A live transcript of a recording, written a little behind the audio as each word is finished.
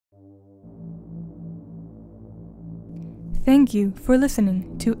Thank you for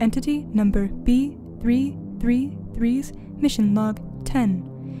listening to Entity Number B333's Mission Log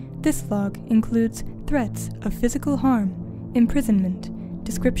 10. This log includes threats of physical harm, imprisonment,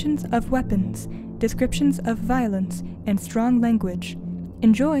 descriptions of weapons, descriptions of violence, and strong language.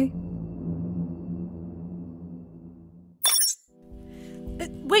 Enjoy!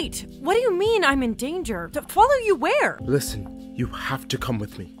 Wait, what do you mean I'm in danger? To follow you where? Listen, you have to come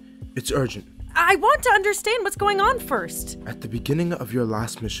with me. It's urgent. I want to understand what's going on first. At the beginning of your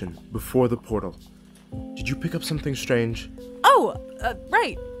last mission, before the portal, did you pick up something strange? Oh,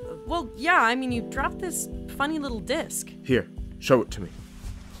 right. Well, yeah, I mean, you dropped this funny little disc. Here, show it to me.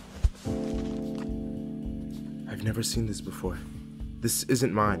 I've never seen this before. This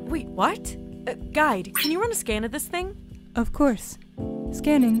isn't mine. Wait, what? Guide, can you run a scan of this thing? Of course.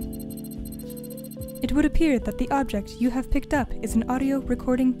 Scanning. It would appear that the object you have picked up is an audio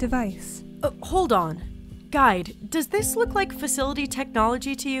recording device. Hold on. Guide, does this look like facility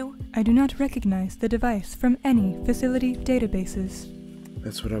technology to you? I do not recognize the device from any facility databases.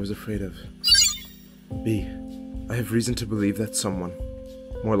 That's what I was afraid of. B, I have reason to believe that someone,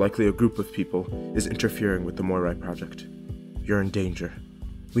 more likely a group of people, is interfering with the Moirai Project. You're in danger.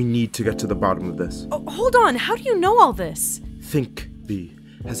 We need to get to the bottom of this. Oh, hold on, how do you know all this? Think, B.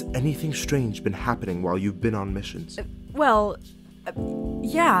 Has anything strange been happening while you've been on missions?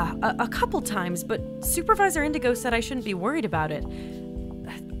 Yeah, a couple times, but Supervisor Indigo said I shouldn't be worried about it.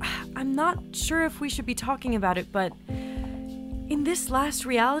 I'm not sure if we should be talking about it, but in this last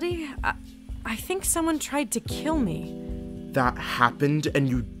reality, I think someone tried to kill me. That happened and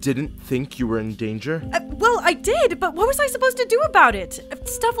you didn't think you were in danger? Well, I did, but what was I supposed to do about it?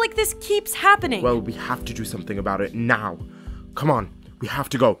 Stuff like this keeps happening. Well, we have to do something about it now. Come on, we have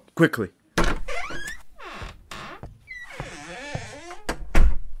to go, quickly.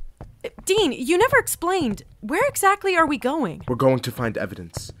 Dean, you never explained. Where exactly are we going? We're going to find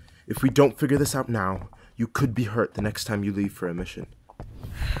evidence. If we don't figure this out now, you could be hurt the next time you leave for a mission.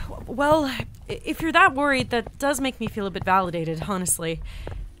 Well, if you're that worried, that does make me feel a bit validated, honestly.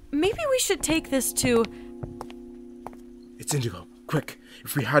 Maybe we should take this to... It's Indigo. Quick.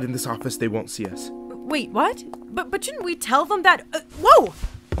 If we hide in this office, they won't see us. Wait, what? But shouldn't we tell them that... Whoa!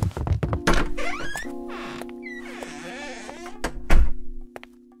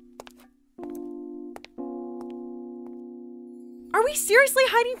 Are we seriously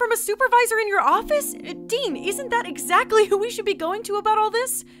hiding from a supervisor in your office? Dean, isn't that exactly who we should be going to about all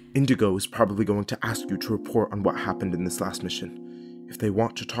this? Indigo is probably going to ask you to report on what happened in this last mission. If they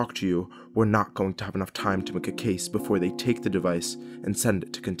want to talk to you, we're not going to have enough time to make a case before they take the device and send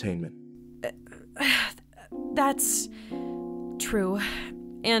it to containment. That's true.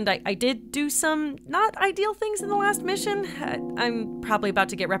 And I did do some not ideal things in the last mission. I'm probably about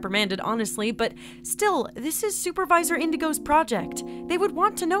to get reprimanded, honestly, but still, this is Supervisor Indigo's project. They would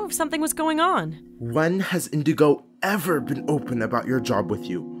want to know if something was going on. When has Indigo ever been open about your job with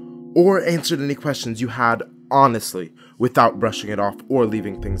you? Or answered any questions you had honestly, without brushing it off or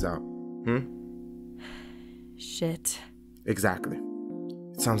leaving things out? Shit. Exactly.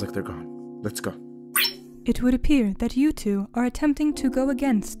 It sounds like they're gone. Let's go. It would appear that you two are attempting to go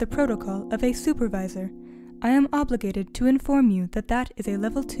against the protocol of a supervisor. I am obligated to inform you that that is a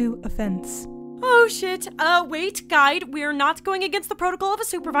Level 2 offense. Oh shit, wait, Guide, we're not going against the protocol of a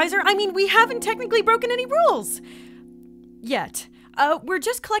supervisor. I mean, we haven't technically broken any rules. Yet. We're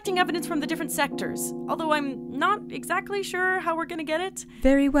just collecting evidence from the different sectors, although I'm not exactly sure how we're gonna get it.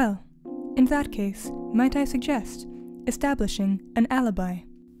 Very well. In that case, might I suggest establishing an alibi?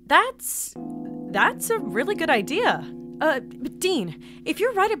 That's a really good idea. Dean, if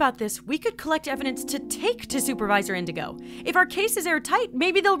you're right about this, we could collect evidence to take to Supervisor Indigo. If our case is airtight,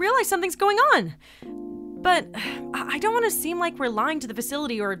 maybe they'll realize something's going on. But I don't want to seem like we're lying to the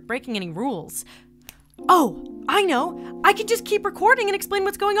facility or breaking any rules. Oh, I know. I can just keep recording and explain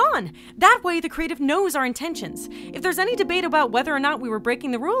what's going on. That way the creative knows our intentions. If there's any debate about whether or not we were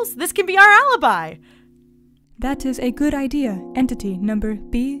breaking the rules, this can be our alibi. That is a good idea, Entity Number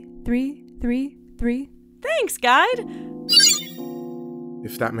B333. Thanks, Guide.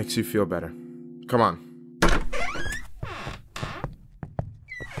 If that makes you feel better. Come on.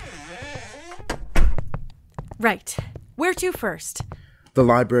 Right. Where to first? The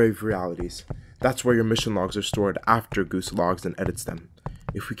Library of Realities. That's where your mission logs are stored after Goose logs and edits them.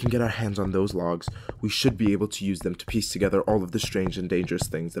 If we can get our hands on those logs, we should be able to use them to piece together all of the strange and dangerous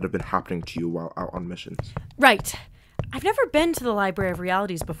things that have been happening to you while out on missions. Right. I've never been to the Library of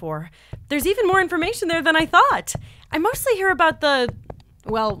Realities before. There's even more information there than I thought. I mostly hear about the,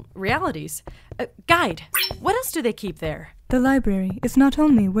 well, realities. Guide, what else do they keep there? The library is not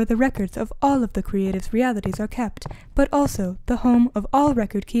only where the records of all of the creative's realities are kept, but also the home of all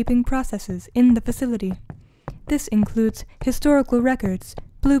record-keeping processes in the facility. This includes historical records,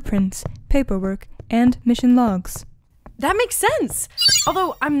 blueprints, paperwork, and mission logs. That makes sense!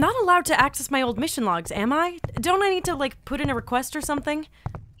 Although, I'm not allowed to access my old mission logs, am I? Don't I need to, put in a request or something?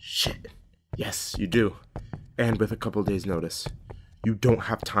 Shit. Yes, you do. And with a couple days' notice. You don't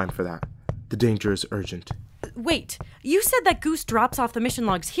have time for that. The danger is urgent. Wait, you said that Goose drops off the mission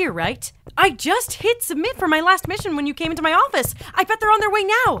logs here, right? I just hit submit for my last mission when you came into my office. I bet they're on their way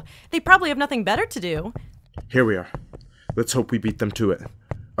now. They probably have nothing better to do. Here we are. Let's hope we beat them to it.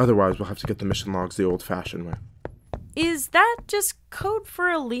 Otherwise, we'll have to get the mission logs the old-fashioned way. Is that just code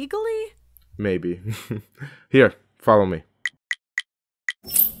for illegally? Maybe. Here, follow me.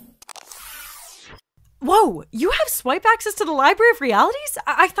 Whoa, you have swipe access to the Library of Realities?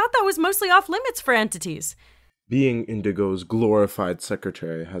 I thought that was mostly off limits for entities. Being Indigo's glorified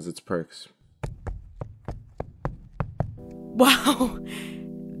secretary has its perks. Wow,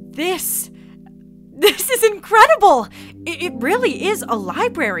 this is incredible! It really is a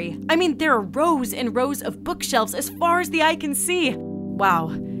library. I mean, there are rows and rows of bookshelves as far as the eye can see. Wow,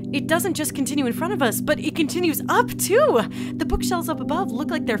 it doesn't just continue in front of us, but it continues up too. The bookshelves up above look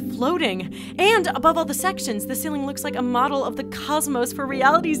like they're floating. And above all the sections, the ceiling looks like a model of the cosmos for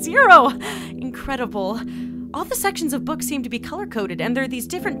Reality Zero. Incredible. All the sections of books seem to be color-coded, and there are these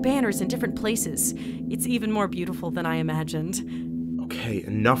different banners in different places. It's even more beautiful than I imagined. Okay,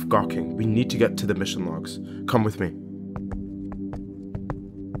 enough gawking. We need to get to the mission logs. Come with me.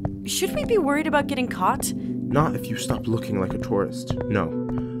 Should we be worried about getting caught? Not if you stop looking like a tourist. No.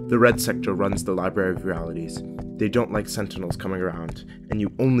 The red sector runs the Library of Realities. They don't like Sentinels coming around, and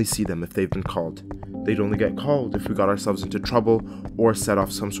you only see them if they've been called. They'd only get called if we got ourselves into trouble or set off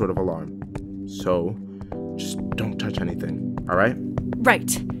some sort of alarm. So, just don't touch anything, alright? Right.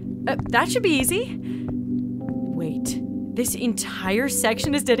 That should be easy. Wait. This entire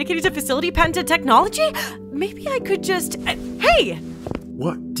section is dedicated to facility patented technology? Maybe I could just... hey!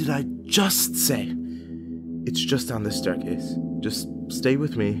 What did I just say? It's just down this staircase. Just stay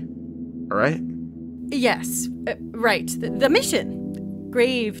with me, alright? Yes, right. The mission.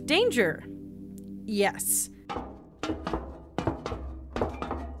 Grave danger. Yes.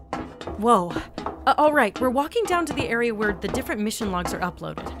 Whoa. Alright, we're walking down to the area where the different mission logs are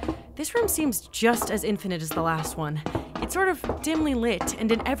uploaded. This room seems just as infinite as the last one. It's sort of dimly lit,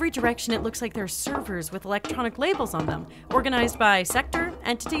 and in every direction it looks like there are servers with electronic labels on them, organized by sector,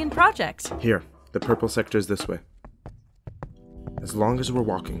 entity, and project. Here, the purple sector is this way. As long as we're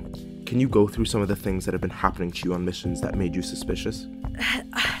walking, can you go through some of the things that have been happening to you on missions that made you suspicious?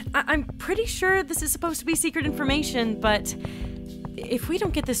 I'm pretty sure this is supposed to be secret information, but if we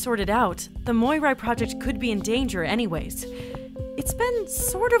don't get this sorted out, the Moirai Project could be in danger anyways. It's been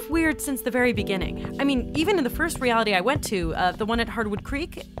sort of weird since the very beginning. I mean, even in the first reality I went to, the one at Hardwood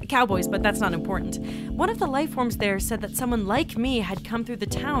Creek, cowboys, but that's not important. One of the life forms there said that someone like me had come through the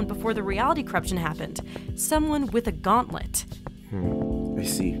town before the reality corruption happened. Someone with a gauntlet. I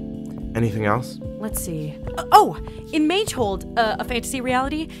see. Anything else? Let's see. In Magehold, a fantasy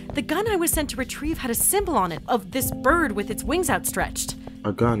reality, the gun I was sent to retrieve had a symbol on it of this bird with its wings outstretched.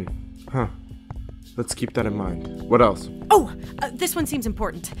 A gun. Huh. Let's keep that in mind. What else? This one seems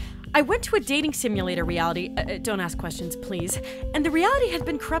important. I went to a dating simulator reality, don't ask questions, please, and the reality had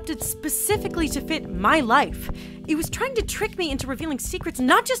been corrupted specifically to fit my life. It was trying to trick me into revealing secrets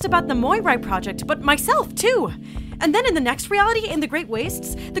not just about the Moirai Project, but myself, too. And then in the next reality, in the Great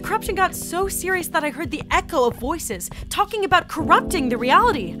Wastes, the corruption got so serious that I heard the echo of voices talking about corrupting the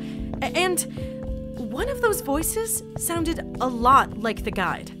reality. And one of those voices sounded a lot like the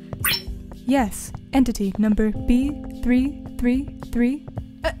guide. Yes, entity number B333.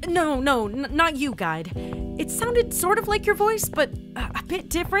 No, not you, guide. It sounded sort of like your voice, but a bit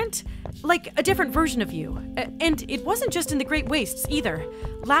different. Like a different version of you. And it wasn't just in the Great Wastes, either.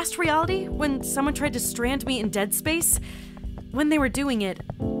 Last reality, when someone tried to strand me in dead space, when they were doing it,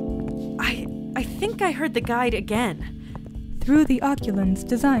 I think I heard the guide again. Through the oculens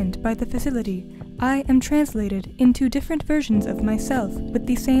designed by the facility, I am translated into different versions of myself with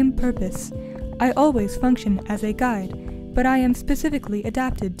the same purpose. I always function as a guide, but I am specifically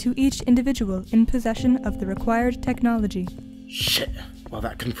adapted to each individual in possession of the required technology. Shit. Well,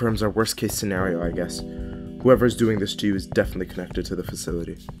 that confirms our worst-case scenario, I guess. Whoever's doing this to you is definitely connected to the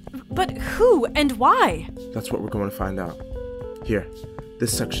facility. But who and why? That's what we're going to find out. Here,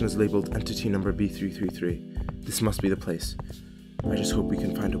 this section is labeled Entity Number B333. This must be the place. I just hope we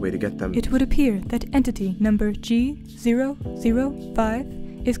can find a way to get them. It would appear that entity number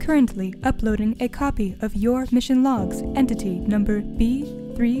G005 is currently uploading a copy of your mission logs, entity number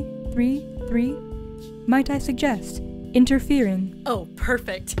B333. Might I suggest interfering? Oh,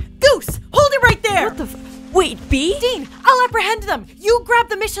 perfect. Goose, hold it right there! What the Wait, B? Dean, I'll apprehend them. You grab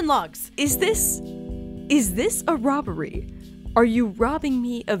the mission logs. Is this a robbery? Are you robbing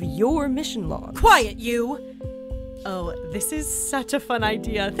me of your mission logs? Quiet, you! Oh, this is such a fun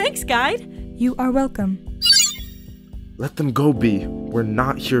idea. Thanks, Guide. You are welcome. Let them go, B. We're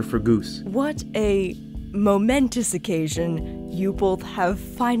not here for Goose. What a momentous occasion you both have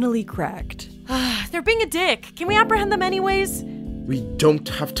finally cracked. They're being a dick. Can we apprehend them anyways? We don't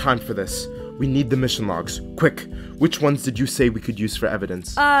have time for this. We need the mission logs. Quick, which ones did you say we could use for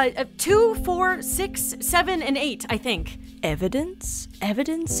evidence? 2, 4, 6, 7, and 8, I think. Evidence?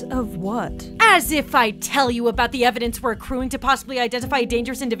 Evidence of what? As if I tell you about the evidence we're accruing to possibly identify a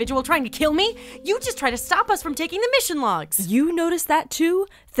dangerous individual trying to kill me. You just try to stop us from taking the mission logs. You noticed that too?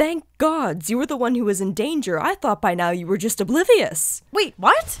 Thank gods, you were the one who was in danger. I thought by now you were just oblivious. Wait,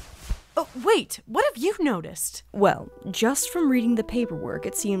 what? Oh, wait, what have you noticed? Well, just from reading the paperwork,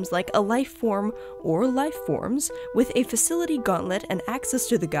 it seems like a life form or life forms with a facility gauntlet and access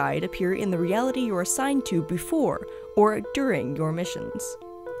to the guide appear in the reality you're assigned to before or during your missions.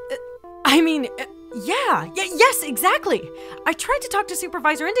 Yes, exactly. I tried to talk to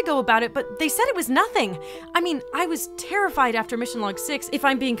Supervisor Indigo about it, but they said it was nothing. I was terrified after Mission Log 6, if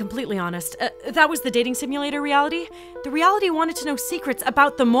I'm being completely honest. That was the dating simulator reality. The reality wanted to know secrets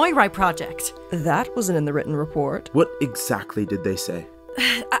about the Moirai Project. That wasn't in the written report. What exactly did they say?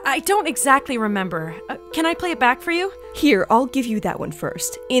 I don't exactly remember. Can I play it back for you? Here, I'll give you that one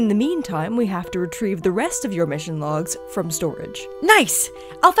first. In the meantime, we have to retrieve the rest of your mission logs from storage. Nice!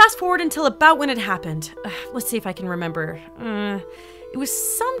 I'll fast forward until about when it happened. Let's see if I can remember. It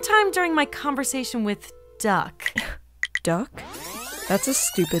was sometime during my conversation with Duck. Duck? That's a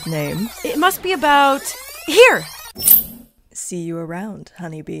stupid name. It must be about... Here! See you around,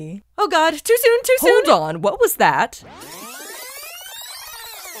 honeybee. Oh god, too soon! Hold on, what was that?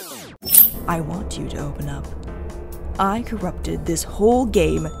 I want you to open up. I corrupted this whole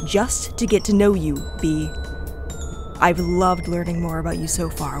game just to get to know you, B. I've loved learning more about you so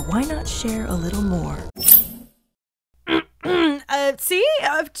far. Why not share a little more?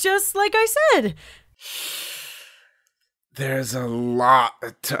 Just like I said. There's a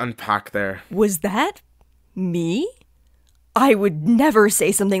lot to unpack there. Was that me? I would never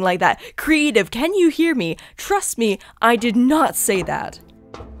say something like that. Creative, can you hear me? Trust me, I did not say that.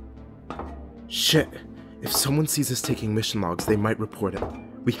 Shit. If someone sees us taking mission logs, they might report it.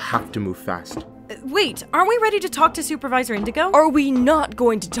 We have to move fast. Wait, aren't we ready to talk to Supervisor Indigo? Are we not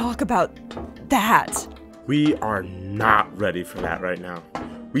going to talk about that? We are not ready for that right now.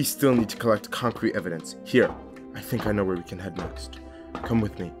 We still need to collect concrete evidence. Here, I think I know where we can head next. Come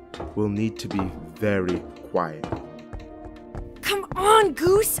with me. We'll need to be very quiet. Come on,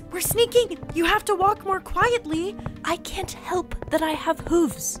 Goose! We're sneaking! You have to walk more quietly. I can't help that I have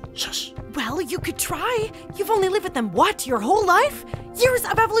hooves. Shush! Well, you could try. You've only lived with them, what, your whole life? Years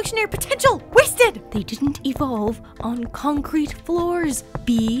of evolutionary potential wasted! They didn't evolve on concrete floors,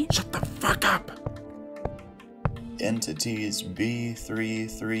 B. Shut the fuck up! Entities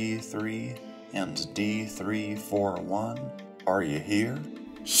B333 and D341, are you here?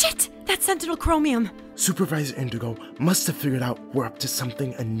 Shit! That's Sentinel Chromium! Supervisor Indigo must have figured out we're up to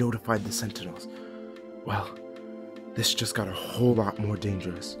something and notified the Sentinels. Well, this just got a whole lot more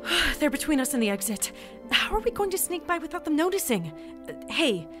dangerous. They're between us and the exit. How are we going to sneak by without them noticing?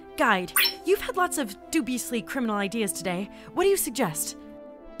 Hey, Guide, you've had lots of dubiously criminal ideas today. What do you suggest?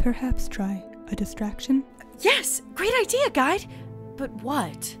 Perhaps try a distraction? Yes, great idea, Guide. But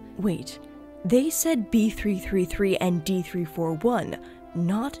what? Wait, they said B333 and D341,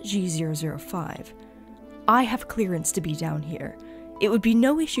 not G005. I have clearance to be down here. It would be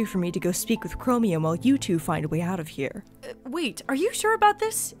no issue for me to go speak with Chromium while you two find a way out of here. Wait, are you sure about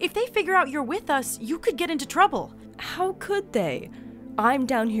this? If they figure out you're with us, you could get into trouble. How could they? I'm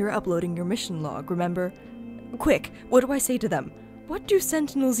down here uploading your mission log, remember? Quick, what do I say to them? What do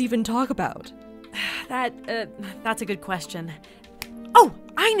Sentinels even talk about? That's a good question. Oh,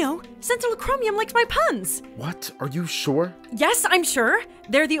 I know! Sentinel Chromium likes my puns! What? Are you sure? Yes, I'm sure.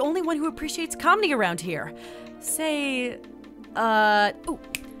 They're the only one who appreciates comedy around here. Say,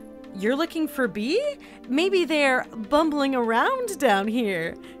 you're looking for B? Maybe they're bumbling around down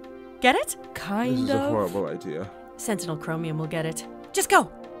here. Get it? Kind of. This is a horrible idea. Sentinel Chromium will get it. Just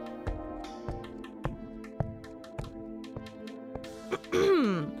go!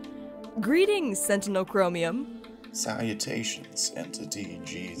 Greetings, Sentinel Chromium. Salutations, Entity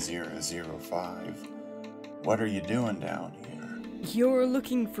G005. What are you doing down here? You're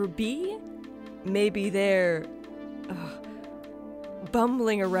looking for B? Maybe they're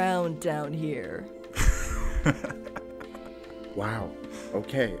bumbling around down here. Wow.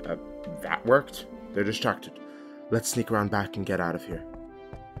 Okay, that worked. They're distracted. Let's sneak around back and get out of here.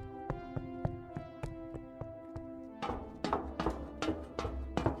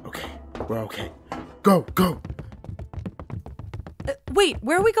 Okay, we're okay. Go, go! Wait,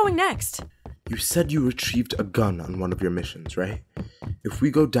 where are we going next? You said you retrieved a gun on one of your missions, right? If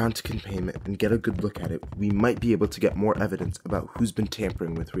we go down to containment and get a good look at it, we might be able to get more evidence about who's been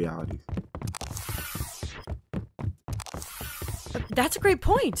tampering with realities. That's a great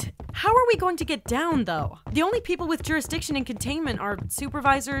point. How are we going to get down, though? The only people with jurisdiction in containment are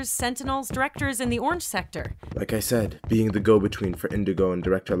supervisors, sentinels, directors in the orange sector. Like I said, being the go-between for Indigo and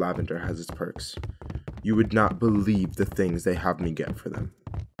Director Lavender has its perks. You would not believe the things they have me get for them.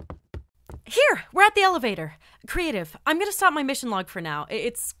 Here, we're at the elevator. Creative, I'm gonna stop my mission log for now.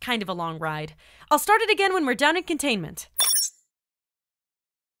 It's kind of a long ride. I'll start it again when we're down in containment.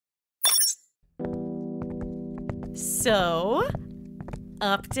 So,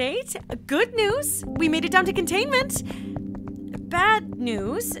 update. Good news, we made it down to containment. Bad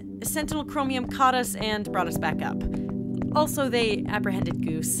news, Sentinel Chromium caught us and brought us back up. Also, they apprehended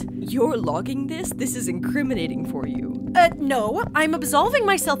Goose. You're logging this? This is incriminating for you. No, I'm absolving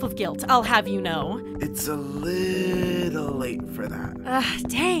myself of guilt, I'll have you know. It's a little late for that.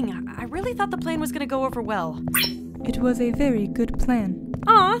 Dang, I really thought the plan was gonna go over well. It was a very good plan.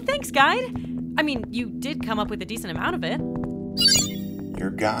 Aw, thanks, guide. I mean, you did come up with a decent amount of it.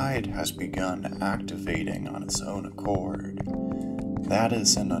 Your guide has begun activating on its own accord. That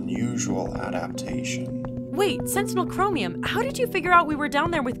is an unusual adaptation. Wait, Sentinel Chromium, how did you figure out we were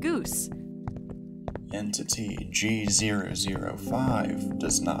down there with Goose? Entity G005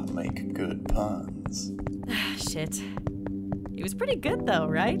 does not make good puns. Shit. It was pretty good though,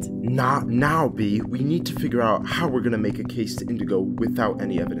 right? Not now, B. We need to figure out how we're gonna make a case to Indigo without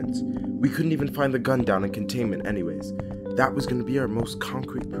any evidence. We couldn't even find the gun down in containment anyways. That was gonna be our most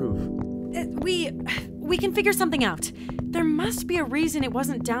concrete proof. We can figure something out. There must be a reason it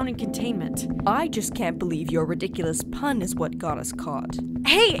wasn't down in containment. I just can't believe your ridiculous pun is what got us caught.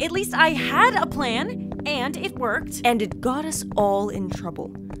 Hey, at least I had a plan, and it worked. And it got us all in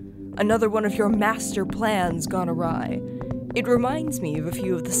trouble. Another one of your master plans gone awry. It reminds me of a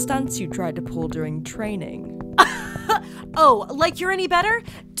few of the stunts you tried to pull during training. Oh, like you're any better?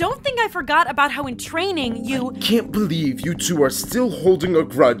 Don't think I forgot about how in training you— I can't believe you two are still holding a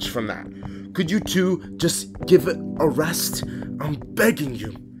grudge from that. Could you two just give it a rest? I'm begging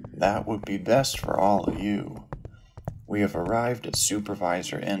you. That would be best for all of you. We have arrived at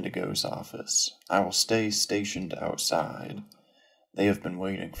Supervisor Indigo's office. I will stay stationed outside. They have been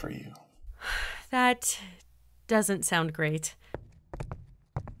waiting for you. That doesn't sound great.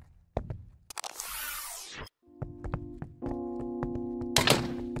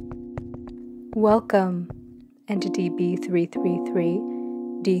 Welcome, Entity B333,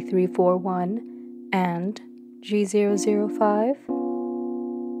 D341, and G005.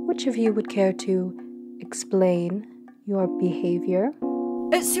 Which of you would care to explain your behavior?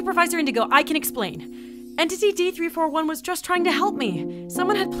 Supervisor Indigo, I can explain. Entity D341 was just trying to help me.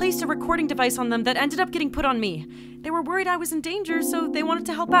 Someone had placed a recording device on them that ended up getting put on me. They were worried I was in danger, so they wanted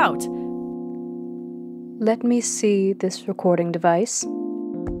to help out. Let me see this recording device.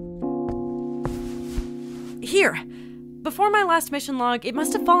 Here. Before my last mission log, it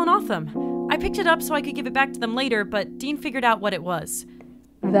must have fallen off them. I picked it up so I could give it back to them later, but Dean figured out what it was.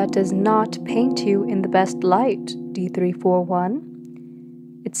 That does not paint you in the best light, D341.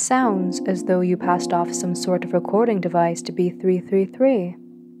 It sounds as though you passed off some sort of recording device to B333.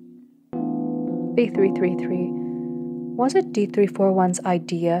 B333, was it D341's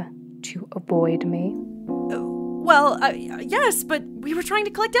idea to avoid me? Yes, but we were trying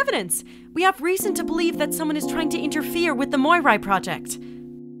to collect evidence. We have reason to believe that someone is trying to interfere with the Moirai Project.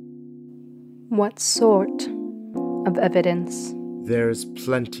 What sort of evidence? There's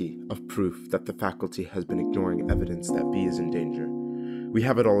plenty of proof that the faculty has been ignoring evidence that B is in danger. We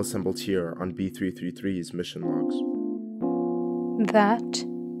have it all assembled here on B333's mission logs. That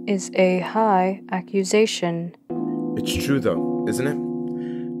is a high accusation. It's true though, isn't it?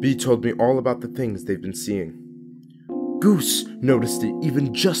 B told me all about the things they've been seeing. Goose noticed it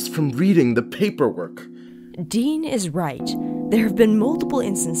even just from reading the paperwork. Dean is right. There have been multiple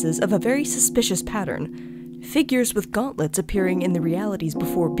instances of a very suspicious pattern. Figures with gauntlets appearing in the realities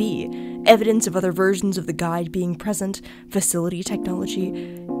before B, evidence of other versions of the guide being present, facility technology.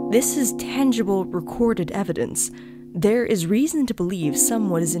 This is tangible, recorded evidence. There is reason to believe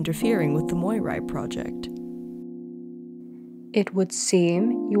someone is interfering with the Moirai Project. It would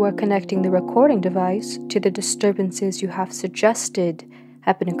seem you are connecting the recording device to the disturbances you have suggested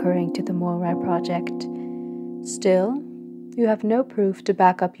have been occurring to the Moirai Project. Still, you have no proof to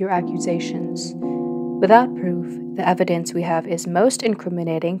back up your accusations. Without proof, the evidence we have is most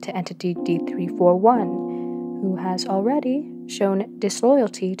incriminating to Entity D341, who has already shown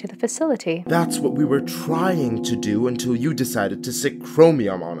disloyalty to the facility. That's what we were trying to do until you decided to sic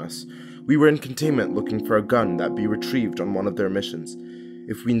Chromium on us. We were in containment looking for a gun that be retrieved on one of their missions.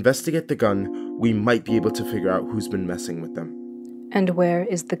 If we investigate the gun, we might be able to figure out who's been messing with them. And where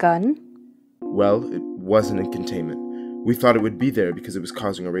is the gun? Well, it wasn't in containment. We thought it would be there because it was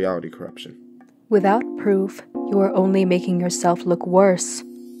causing a reality corruption. Without proof, you are only making yourself look worse,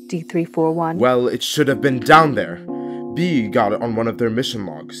 D341. Well, it should have been down there. B got it on one of their mission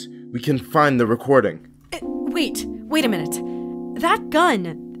logs. We can find the recording. Wait a minute. That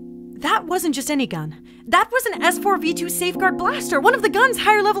gun, that wasn't just any gun. That was an S4V2 Safeguard Blaster, one of the guns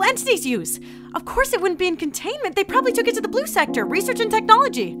higher-level entities use. Of course it wouldn't be in containment. They probably took it to the blue sector, research and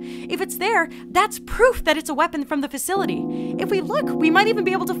technology. If it's there, that's proof that it's a weapon from the facility. If we look, we might even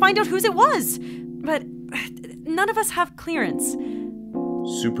be able to find out whose it was. But none of us have clearance.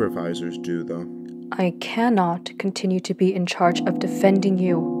 Supervisors do, though. I cannot continue to be in charge of defending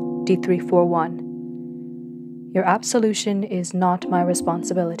you, D341. Your absolution is not my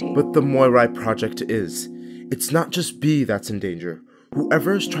responsibility. But the Moirai Project is. It's not just B that's in danger.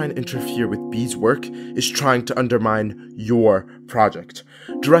 Whoever is trying to interfere with B's work is trying to undermine your project.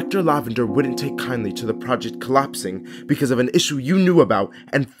 Director Lavender wouldn't take kindly to the project collapsing because of an issue you knew about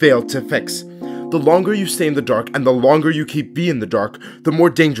and failed to fix. The longer you stay in the dark and the longer you keep B in the dark, the more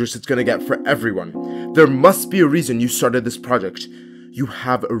dangerous it's going to get for everyone. There must be a reason you started this project. You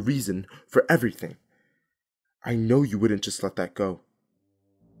have a reason for everything. I know you wouldn't just let that go.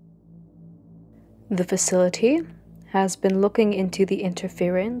 The facility has been looking into the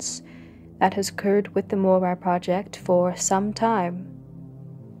interference that has occurred with the Moirai Project for some time.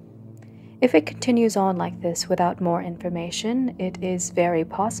 If it continues on like this without more information, it is very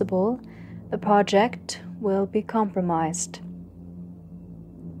possible the project will be compromised.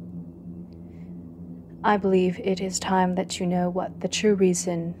 I believe it is time that you know what the true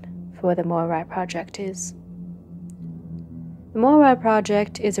reason for the Moirai Project is. The Moirai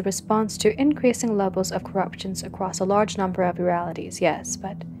Project is a response to increasing levels of corruptions across a large number of realities, yes,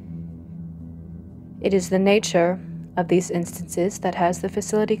 but it is the nature of these instances that has the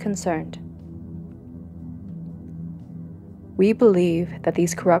facility concerned. We believe that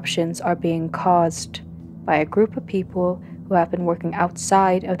these corruptions are being caused by a group of people who have been working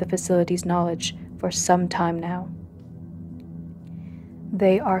outside of the facility's knowledge for some time now.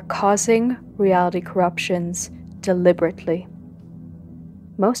 They are causing reality corruptions deliberately.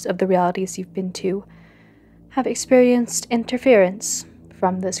 Most of the realities you've been to have experienced interference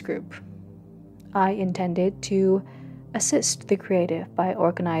from this group. I intended to assist the creative by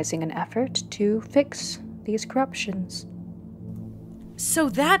organizing an effort to fix these corruptions. So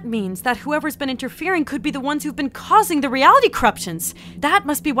that means that whoever's been interfering could be the ones who've been causing the reality corruptions. That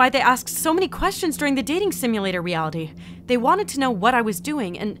must be why they asked so many questions during the dating simulator reality. They wanted to know what I was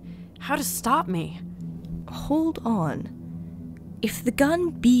doing and how to stop me. Hold on. If the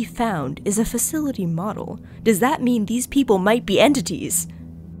gun B found is a facility model, does that mean these people might be entities?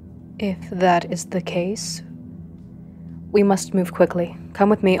 If that is the case, we must move quickly.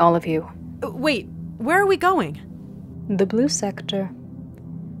 Come with me, all of you. Wait, where are we going? The blue sector.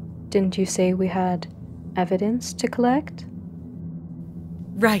 Didn't you say we had evidence to collect?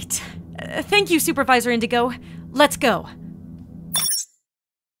 Right. Thank you, Supervisor Indigo. Let's go.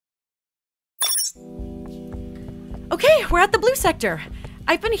 Okay, we're at the blue sector.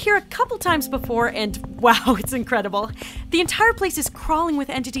 I've been here a couple times before, and wow, it's incredible. The entire place is crawling with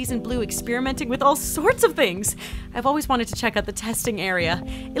entities in blue, experimenting with all sorts of things. I've always wanted to check out the testing area.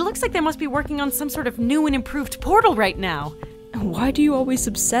 It looks like they must be working on some sort of new and improved portal right now. Why do you always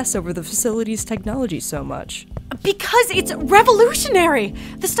obsess over the facility's technology so much? Because it's revolutionary!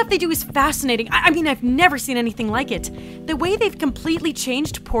 The stuff they do is fascinating. I mean, I've never seen anything like it. The way they've completely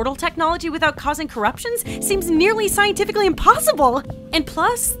changed portal technology without causing corruptions seems nearly scientifically impossible. And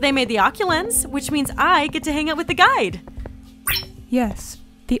plus, they made the Oculens, which means I get to hang out with the guide. Yes,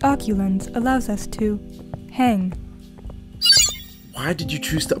 the Oculens allows us to hang. Why did you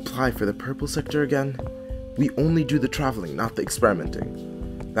choose to apply for the purple sector again? We only do the traveling, not the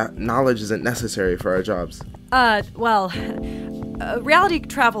experimenting. That knowledge isn't necessary for our jobs. Reality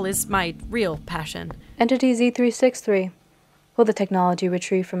travel is my real passion. Entity Z363. Will the technology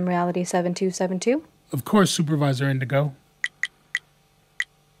retrieve from Reality 7272? Of course, Supervisor Indigo.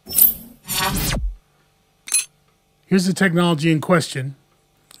 Here's the technology in question.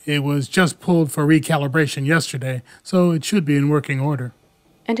 It was just pulled for recalibration yesterday, so it should be in working order.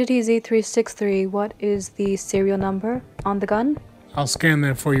 Entity Z363, what is the serial number on the gun? I'll scan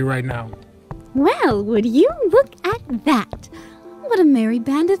that for you right now. Well, would you look at that? What a merry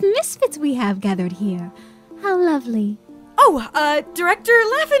band of misfits we have gathered here. How lovely. Oh, Director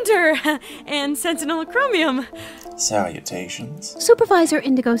Lavender and Sentinel Chromium. Salutations. Supervisor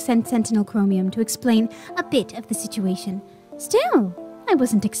Indigo sent Sentinel Chromium to explain a bit of the situation. Still, I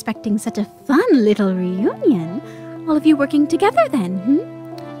wasn't expecting such a fun little reunion. All of you working together then,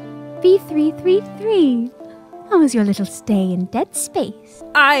 B333. How was your little stay in dead space?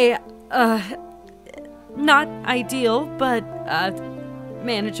 Not ideal, but,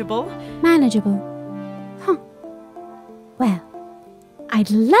 manageable. Manageable. Huh. Well, I'd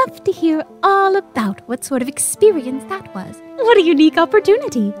love to hear all about what sort of experience that was. What a unique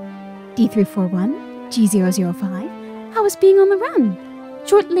opportunity. D341, G005, how was being on the run?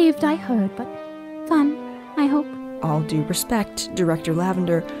 Short-lived, I heard, but fun, I hope. All due respect, Director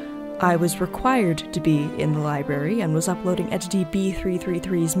Lavender, I was required to be in the library and was uploading Entity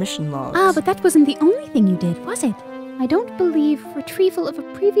B333's mission logs. Ah, but that wasn't the only thing you did, was it? I don't believe retrieval of a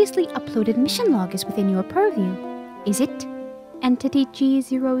previously uploaded mission log is within your purview. Is it? Entity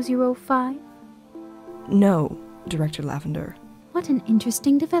G005? No, Director Lavender. What an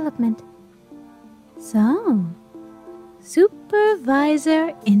interesting development. So,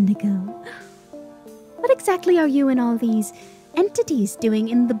 Supervisor Indigo. What exactly are you and all these entities doing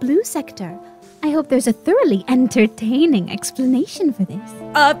in the blue sector? I hope there's a thoroughly entertaining explanation for this.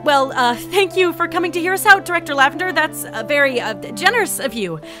 Thank you for coming to hear us out, Director Lavender. That's very generous of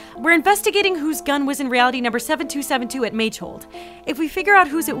you. We're investigating whose gun was in reality number 7272 at Magehold. If we figure out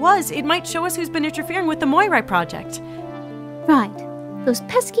whose it was, it might show us who's been interfering with the Moirai Project. Right. Those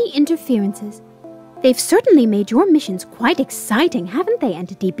pesky interferences. They've certainly made your missions quite exciting, haven't they,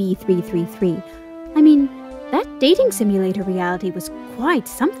 Entity B333? I mean, that dating simulator reality was quite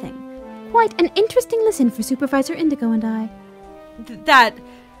something. Quite an interesting listen for Supervisor Indigo and I.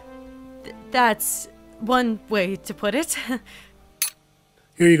 That's one way to put it.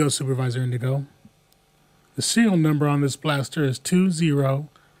 Here you go, Supervisor Indigo. The serial number on this blaster is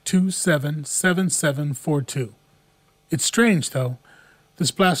 20277742. It's strange, though.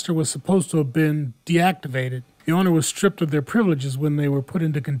 This blaster was supposed to have been deactivated. The owner was stripped of their privileges when they were put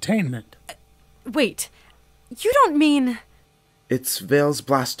into containment. Wait, you don't mean... It's Vale's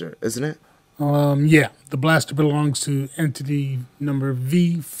blaster, isn't it? Yeah. The blaster belongs to entity number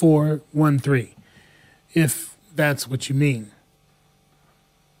V413, if that's what you mean.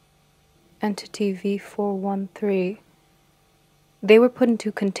 Entity V413. They were put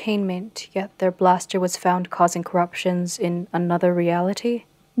into containment, yet their blaster was found causing corruptions in another reality?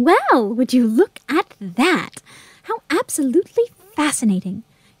 Well, would you look at that? How absolutely fascinating.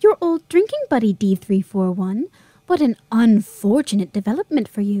 Your old drinking buddy D341. What an unfortunate development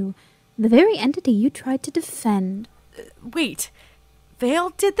for you. The very entity you tried to defend. Wait,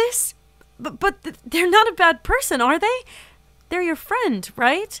 Vale did this? But they're not a bad person, are they? They're your friend,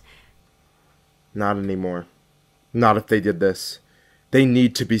 right? Not anymore. Not if they did this. They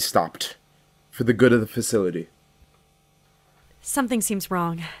need to be stopped. For the good of the facility. Something seems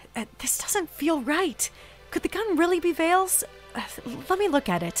wrong. This doesn't feel right. Could the gun really be Vale's? Let me look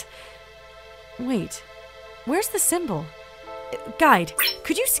at it. Wait, where's the symbol? Guide,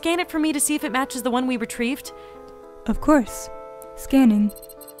 could you scan it for me to see if it matches the one we retrieved? Of course. Scanning.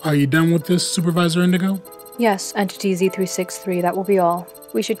 Are you done with this, Supervisor Indigo? Yes, Entity Z363, that will be all.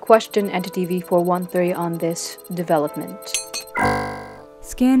 We should question Entity V413 on this development.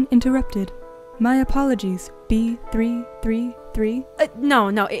 Scan interrupted. My apologies, B333. No,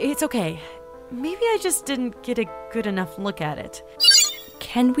 it's okay. Maybe I just didn't get a good enough look at it.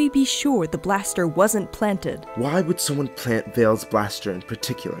 Can we be sure the blaster wasn't planted? Why would someone plant Vale's blaster in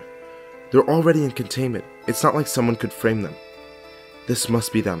particular? They're already in containment. It's not like someone could frame them. This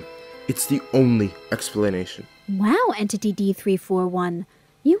must be them. It's the only explanation. Wow, Entity D341.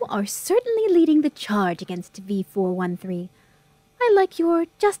 You are certainly leading the charge against V413. I like your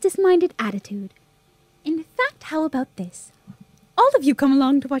justice-minded attitude. In fact, how about this? All of you come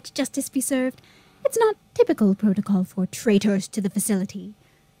along to watch justice be served. It's not typical protocol for traitors to the facility.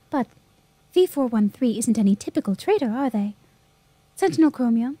 But V413 isn't any typical traitor, are they? Sentinel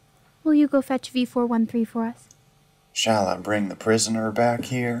Chromium, will you go fetch V413 for us? Shall I bring the prisoner back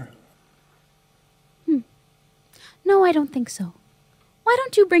here? No, I don't think so. Why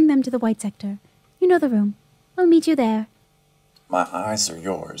don't you bring them to the White Sector? You know the room. We'll meet you there. My eyes are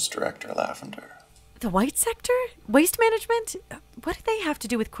yours, Director Lavender. The White Sector? Waste management? What do they have to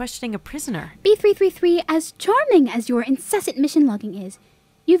do with questioning a prisoner? B333, as charming as your incessant mission logging is,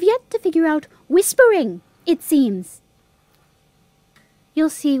 you've yet to figure out whispering, it seems.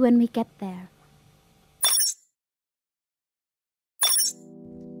 You'll see when we get there.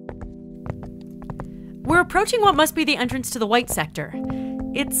 We're approaching what must be the entrance to the White Sector.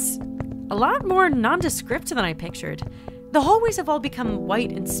 It's a lot more nondescript than I pictured. The hallways have all become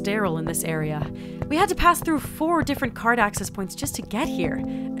white and sterile in this area. We had to pass through 4 different card access points just to get here.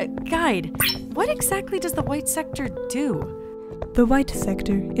 Guide, what exactly does the White Sector do? The White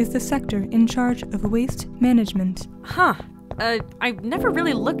Sector is the sector in charge of waste management. Huh. I've never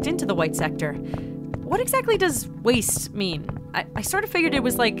really looked into the White Sector. What exactly does waste mean? I sort of figured it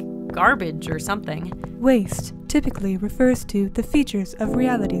was like garbage or something. Waste typically refers to the features of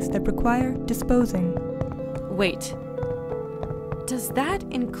realities that require disposing. Wait. Does that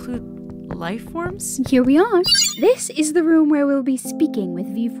include life forms? Here we are. This is the room where we'll be speaking with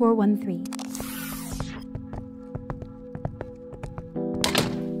V413.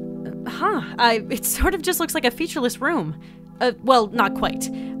 It sort of just looks like a featureless room. Well, not quite.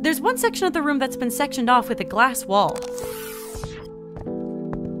 There's one section of the room that's been sectioned off with a glass wall.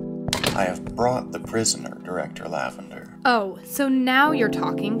 I have brought the prisoner, Director Lavender. Oh, so now you're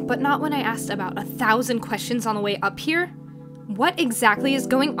talking, but not when I asked about 1,000 questions on the way up here? What exactly is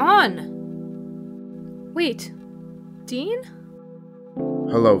going on? Wait, Dean?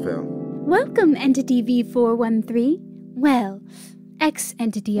 Hello, Vale. Welcome, Entity V413. Well,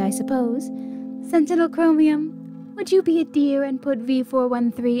 ex-entity, I suppose. Sentinel Chromium, would you be a dear and put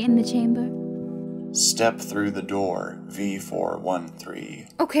V413 in the chamber? Step through the door, V413.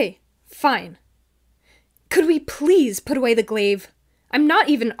 Okay, fine. Could we please put away the glaive? I'm not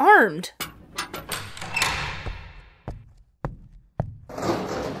even armed.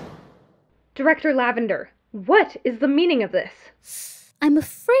 Director Lavender, what is the meaning of this? I'm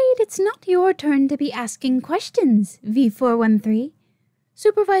afraid it's not your turn to be asking questions, V413.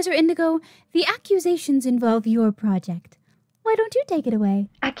 Supervisor Indigo, the accusations involve your project. Why don't you take it away?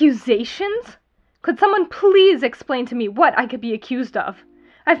 Accusations? Could someone please explain to me what I could be accused of?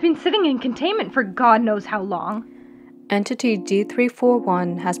 I've been sitting in containment for God knows how long. Entity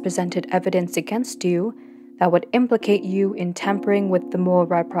D341 has presented evidence against you that would implicate you in tampering with the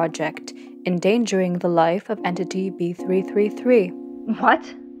Moirai Project, endangering the life of Entity B333.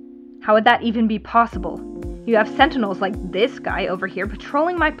 What? How would that even be possible? You have sentinels like this guy over here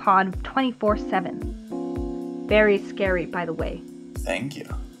patrolling my pod 24/7. Very scary, by the way. Thank you.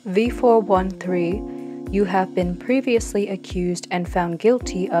 V413, you have been previously accused and found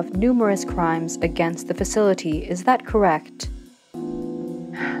guilty of numerous crimes against the facility. Is that correct?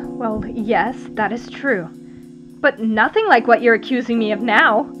 Well, yes, that is true. But nothing like what you're accusing me of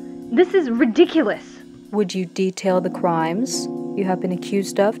now. This is ridiculous. Would you detail the crimes you have been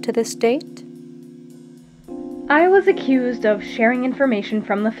accused of to this date? I was accused of sharing information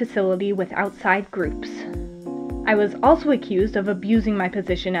from the facility with outside groups. I was also accused of abusing my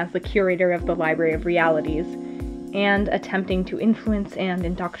position as the curator of the Library of Realities and attempting to influence and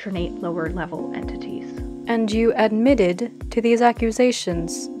indoctrinate lower-level entities. And you admitted to these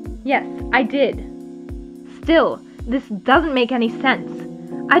accusations? Yes, I did. Still, this doesn't make any sense.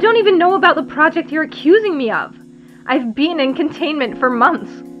 I don't even know about the project you're accusing me of. I've been in containment for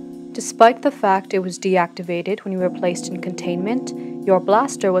months. Despite the fact it was deactivated when you were placed in containment, your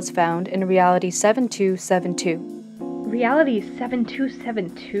blaster was found in Reality 7272. Reality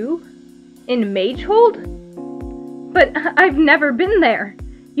 7272? In Magehold? But I've never been there.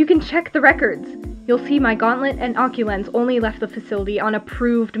 You can check the records. You'll see my gauntlet and oculens only left the facility on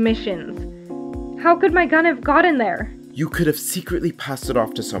approved missions. How could my gun have gotten there? You could have secretly passed it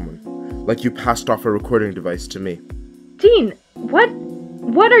off to someone, like you passed off a recording device to me. Dean, what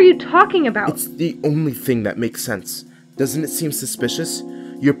are you talking about? It's the only thing that makes sense. Doesn't it seem suspicious?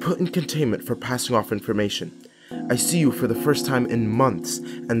 You're put in containment for passing off information. I see you for the first time in months,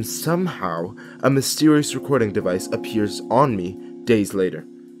 and somehow a mysterious recording device appears on me days later.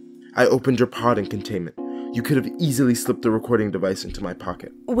 I opened your pod in containment. You could have easily slipped the recording device into my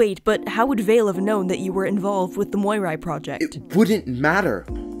pocket. Wait, but how would Vale have known that you were involved with the Moirai Project? It wouldn't matter.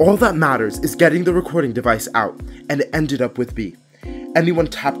 All that matters is getting the recording device out, and it ended up with B. Anyone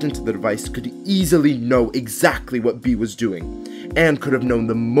tapped into the device could easily know exactly what B was doing, and could have known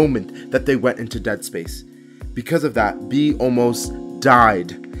the moment that they went into dead space. Because of that, B almost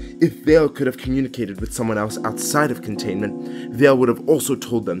died. If Vale could have communicated with someone else outside of containment, Vale would have also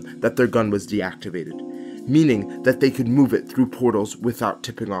told them that their gun was deactivated, meaning that they could move it through portals without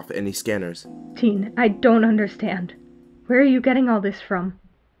tipping off any scanners. Dean, I don't understand. Where are you getting all this from?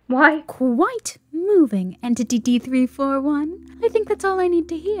 Why? Quite moving, Entity D341. I think that's all I need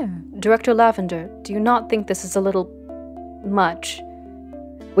to hear. Director Lavender, do you not think this is a little much?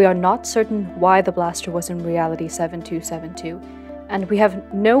 We are not certain why the blaster was in reality 7272, and we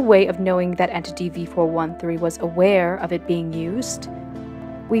have no way of knowing that Entity V413 was aware of it being used.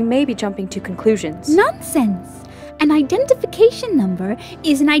 We may be jumping to conclusions. Nonsense! An identification number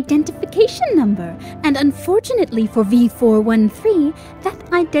is an identification number, and unfortunately for V413,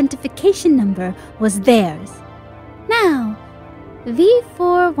 that identification number was theirs. Now,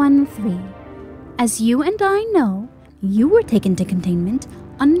 V413, as you and I know, you were taken to containment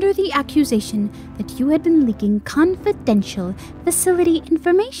under the accusation that you had been leaking confidential facility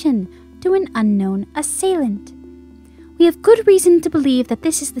information to an unknown assailant. We have good reason to believe that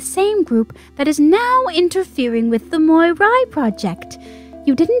this is the same group that is now interfering with the Moirai Project.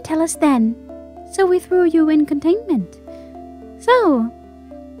 You didn't tell us then, so we threw you in containment. So,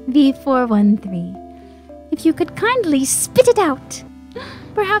 V413, if you could kindly spit it out,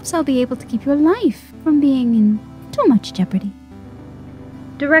 perhaps I'll be able to keep your life from being in too much jeopardy.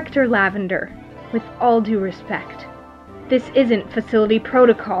 Director Lavender, with all due respect, this isn't facility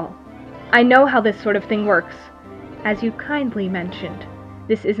protocol. I know how this sort of thing works. As you kindly mentioned,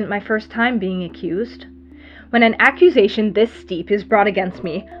 this isn't my first time being accused. When an accusation this steep is brought against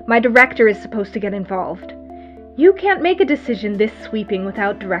me, my director is supposed to get involved. You can't make a decision this sweeping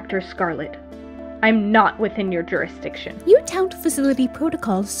without Director Scarlet. I'm not within your jurisdiction. You tout facility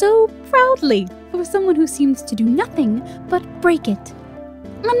protocol so proudly for someone who seems to do nothing but break it.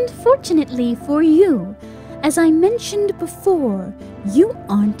 Unfortunately for you, as I mentioned before, you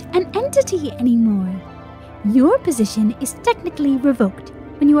aren't an entity anymore. Your position is technically revoked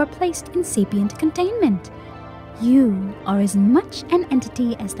when you are placed in sapient containment. You are as much an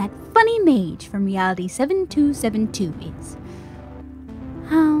entity as that funny mage from Reality 7272 is.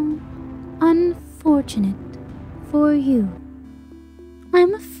 How unfortunate for you.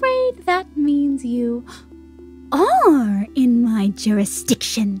 I'm afraid that means you are in my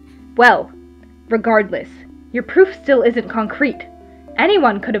jurisdiction. Well, regardless, your proof still isn't concrete.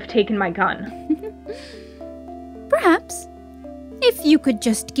 Anyone could have taken my gun. Perhaps. If you could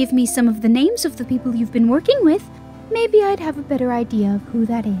just give me some of the names of the people you've been working with, maybe I'd have a better idea of who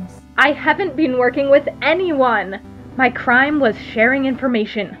that is. I haven't been working with anyone. My crime was sharing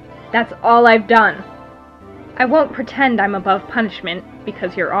information. That's all I've done. I won't pretend I'm above punishment,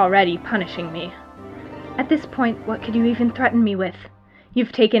 because you're already punishing me. At this point, what could you even threaten me with?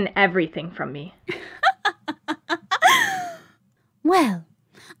 You've taken everything from me. Well,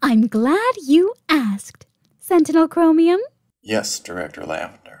 I'm glad you asked. Sentinel Chromium? Yes, Director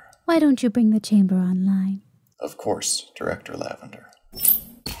Lavender. Why don't you bring the chamber online? Of course, Director Lavender.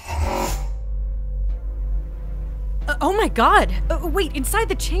 Oh my god! Wait, inside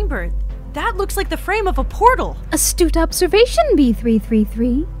the chamber, that looks like the frame of a portal! Astute observation,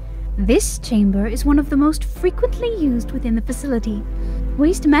 B333. This chamber is one of the most frequently used within the facility.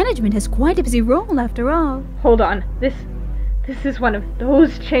 Waste management has quite a busy role, after all. Hold on, this is one of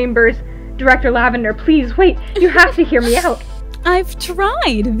those chambers. Director Lavender, please, wait, you have to hear me out. I've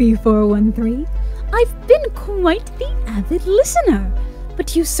tried, V413. I've been quite the avid listener,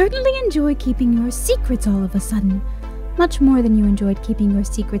 but you certainly enjoy keeping your secrets all of a sudden. Much more than you enjoyed keeping your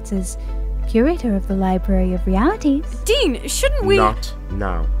secrets as curator of the Library of Realities. Dean, shouldn't we— Not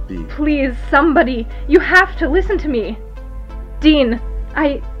now, B. Please, somebody, you have to listen to me. Dean,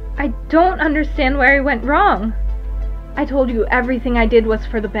 I don't understand where I went wrong. I told you everything I did was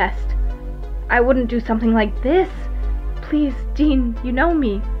for the best. I wouldn't do something like this. Please, Dean, you know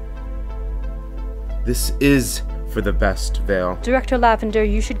me. This is for the best, Vale. Director Lavender,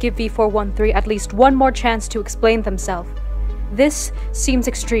 you should give V413 at least one more chance to explain themselves. This seems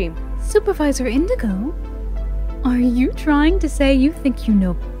extreme. Supervisor Indigo? Are you trying to say you think you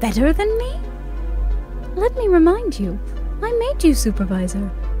know better than me? Let me remind you, I made you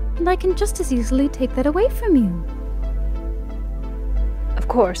Supervisor, and I can just as easily take that away from you. Of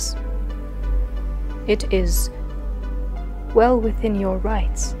course. It is well within your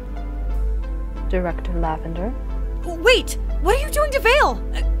rights, Director Lavender. Wait! What are you doing to Vale?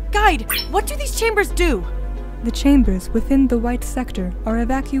 Guide, what do these chambers do? The chambers within the White Sector are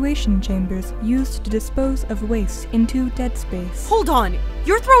evacuation chambers used to dispose of waste into dead space. Hold on,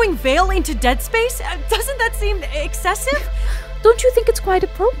 you're throwing Vale into dead space? Doesn't that seem excessive? Don't you think it's quite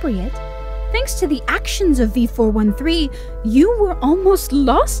appropriate? Thanks to the actions of V413, you were almost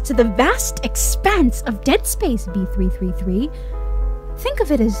lost to the vast expanse of dead space, B333. Think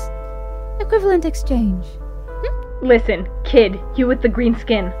of it as equivalent exchange. Listen, kid, you with the green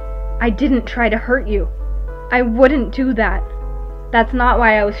skin. I didn't try to hurt you. I wouldn't do that. That's not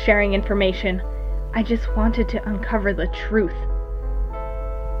why I was sharing information. I just wanted to uncover the truth.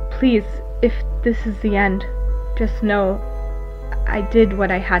 Please, if this is the end, just know I did what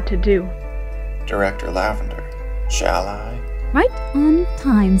I had to do. Director Lavender, shall I? Right on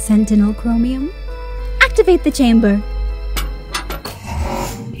time, Sentinel Chromium. Activate the chamber.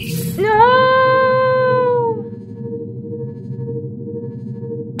 No!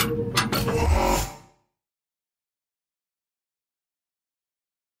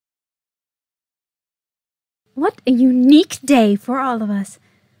 What a unique day for all of us.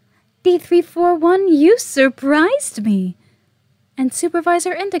 D341, you surprised me. And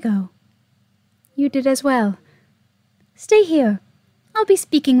Supervisor Indigo. You did as well. Stay here. I'll be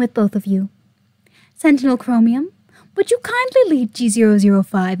speaking with both of you. Sentinel Chromium, would you kindly lead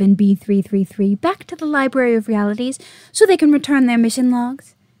G005 and B333 back to the Library of Realities so they can return their mission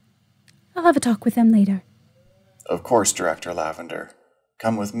logs? I'll have a talk with them later. Of course, Director Lavender.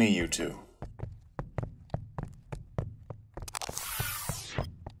 Come with me, you two.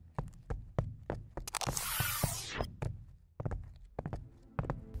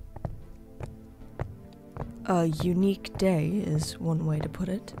 A unique day is one way to put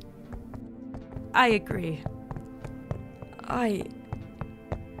it. I agree. I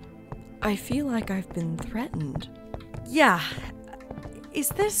feel like I've been threatened. Yeah. Is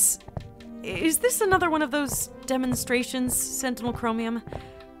this another one of those demonstrations, Sentinel Chromium?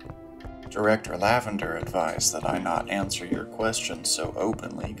 Director Lavender advised that I not answer your questions so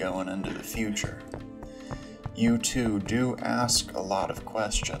openly going into the future. You two do ask a lot of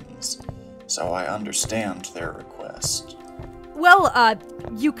questions, so I understand their request. Well,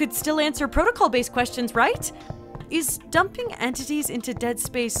 you could still answer protocol-based questions, right? Is dumping entities into dead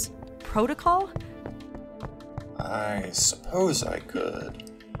space protocol? I suppose I could.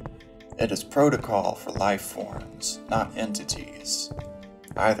 It is protocol for life forms, not entities.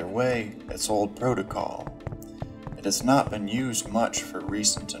 Either way, it's old protocol. It has not been used much for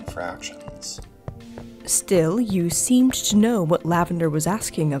recent infractions. Still, you seemed to know what Lavender was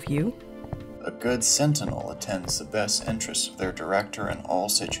asking of you. A good Sentinel attends the best interests of their director in all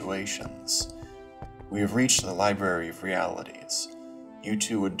situations. We have reached the Library of Realities. You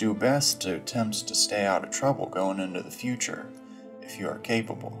two would do best to attempt to stay out of trouble going into the future, if you are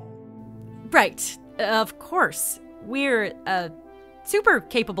capable. Right. Of course. We're, super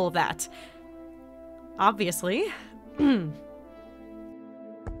capable of that. Obviously.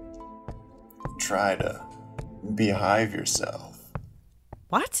 Try to behave yourself.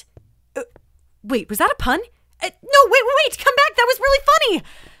 What? Wait, was that a pun? No, wait, come back, that was really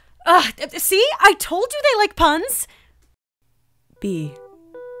funny! See? I told you they like puns! B,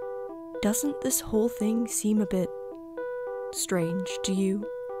 doesn't this whole thing seem a bit strange to you?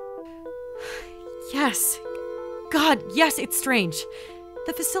 Yes. God, yes, it's strange.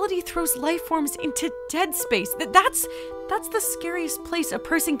 The facility throws life forms into dead space. That's the scariest place a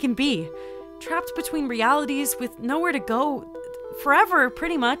person can be. Trapped between realities with nowhere to go. Forever,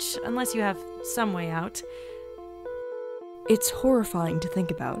 pretty much, unless you have some way out. It's horrifying to think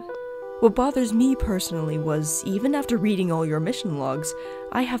about. What bothers me personally was, even after reading all your mission logs,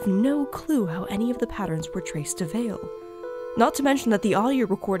 I have no clue how any of the patterns were traced to Vale. Not to mention that the audio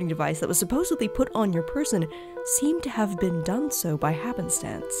recording device that was supposedly put on your person seemed to have been done so by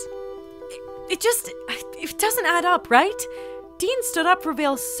happenstance. It doesn't add up, right? Dean stood up for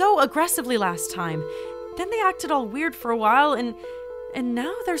Vale so aggressively last time. Then they acted all weird for a while, and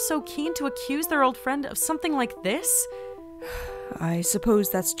now they're so keen to accuse their old friend of something like this? I suppose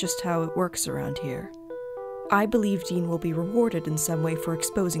that's just how it works around here. I believe Dean will be rewarded in some way for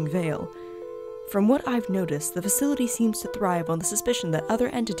exposing Vale. From what I've noticed, the facility seems to thrive on the suspicion that other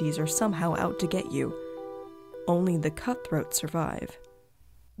entities are somehow out to get you. Only the cutthroats survive.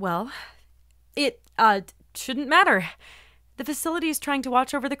 Well, it, shouldn't matter. The facility is trying to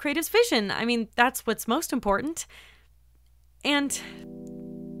watch over the creative's vision. I mean, that's what's most important. And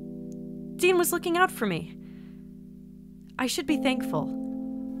Dean was looking out for me. I should be thankful.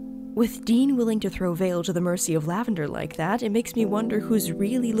 With Dean willing to throw Vale to the mercy of Lavender like that, it makes me wonder who's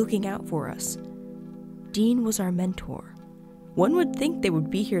really looking out for us. Dean was our mentor. One would think they would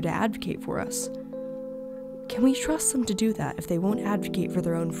be here to advocate for us. Can we trust them to do that if they won't advocate for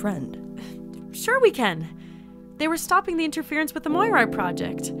their own friend? Sure we can. They were stopping the interference with the Moirai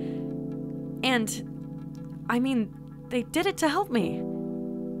Project. And, I mean, they did it to help me.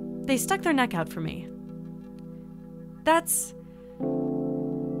 They stuck their neck out for me. That's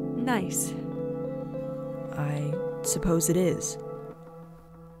nice. I suppose it is.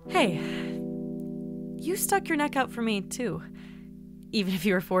 Hey, you stuck your neck out for me, too. Even if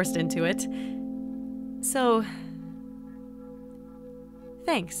you were forced into it. So,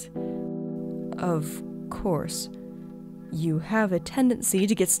 Thanks. Of course. You have a tendency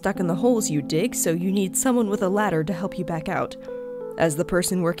to get stuck in the holes you dig, so you need someone with a ladder to help you back out. As the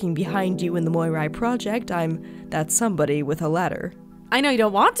person working behind you in the Moirai Project, I'm that somebody with a ladder. I know you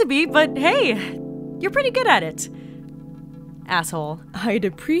don't want to be, but hey, you're pretty good at it. Asshole. I'd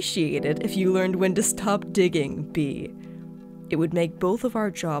appreciate it if you learned when to stop digging, B. It would make both of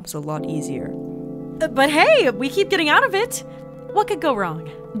our jobs a lot easier. But hey, we keep getting out of it. What could go wrong?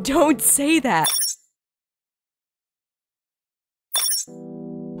 Don't say that!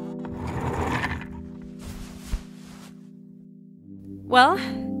 Well,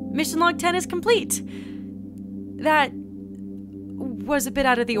 mission log 10 is complete. That was a bit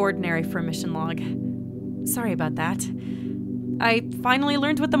out of the ordinary for a mission log. Sorry about that. I finally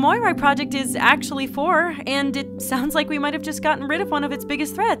learned what the Moirai Project is actually for, and it sounds like we might have just gotten rid of one of its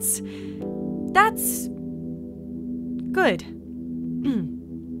biggest threats. That's good.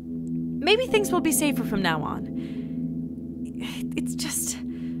 Maybe things will be safer from now on. It's just...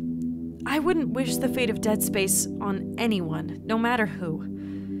 I wouldn't wish the fate of Dead Space on anyone, no matter who.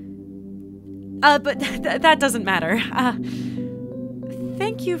 But that doesn't matter.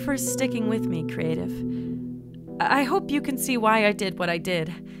 Thank you for sticking with me, Creative. I hope you can see why I did what I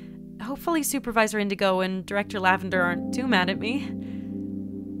did. Hopefully Supervisor Indigo and Director Lavender aren't too mad at me.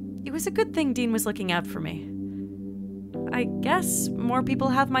 It was a good thing Dean was looking out for me. I guess more people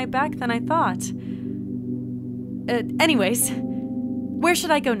have my back than I thought. Anyways, where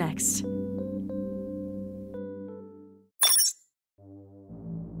should I go next?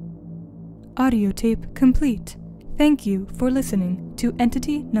 Audio tape complete. Thank you for listening to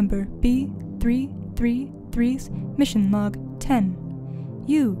Entity Number B333's Mission Log 10.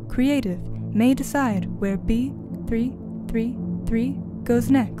 You, Creative, may decide where B333 goes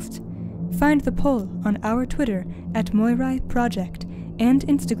next. Find the poll on our Twitter at Moirai Project and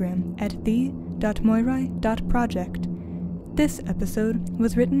Instagram at the.moirai.project. This episode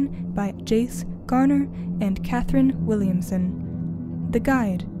was written by Jayce, Garner, and Katherine Williamson. The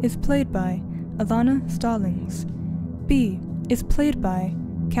guide is played by Alana Stallings. B is played by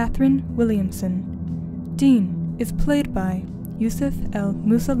Katherine Williamson. Dean is played by Youssef El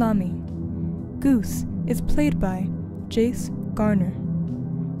Mosalami. Goose is played by Jayce Garner.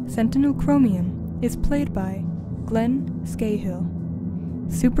 Sentinel Chromium is played by Glen Skahill.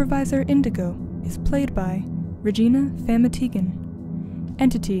 Supervisor Indigo is played by Regina Famatigan.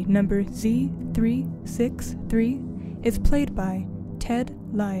 Entity number Z363 is played by Ted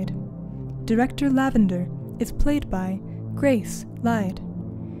Lyde. Director Lavender is played by Grace Lyde.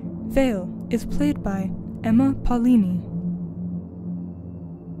 Vale is played by Emma Paulini.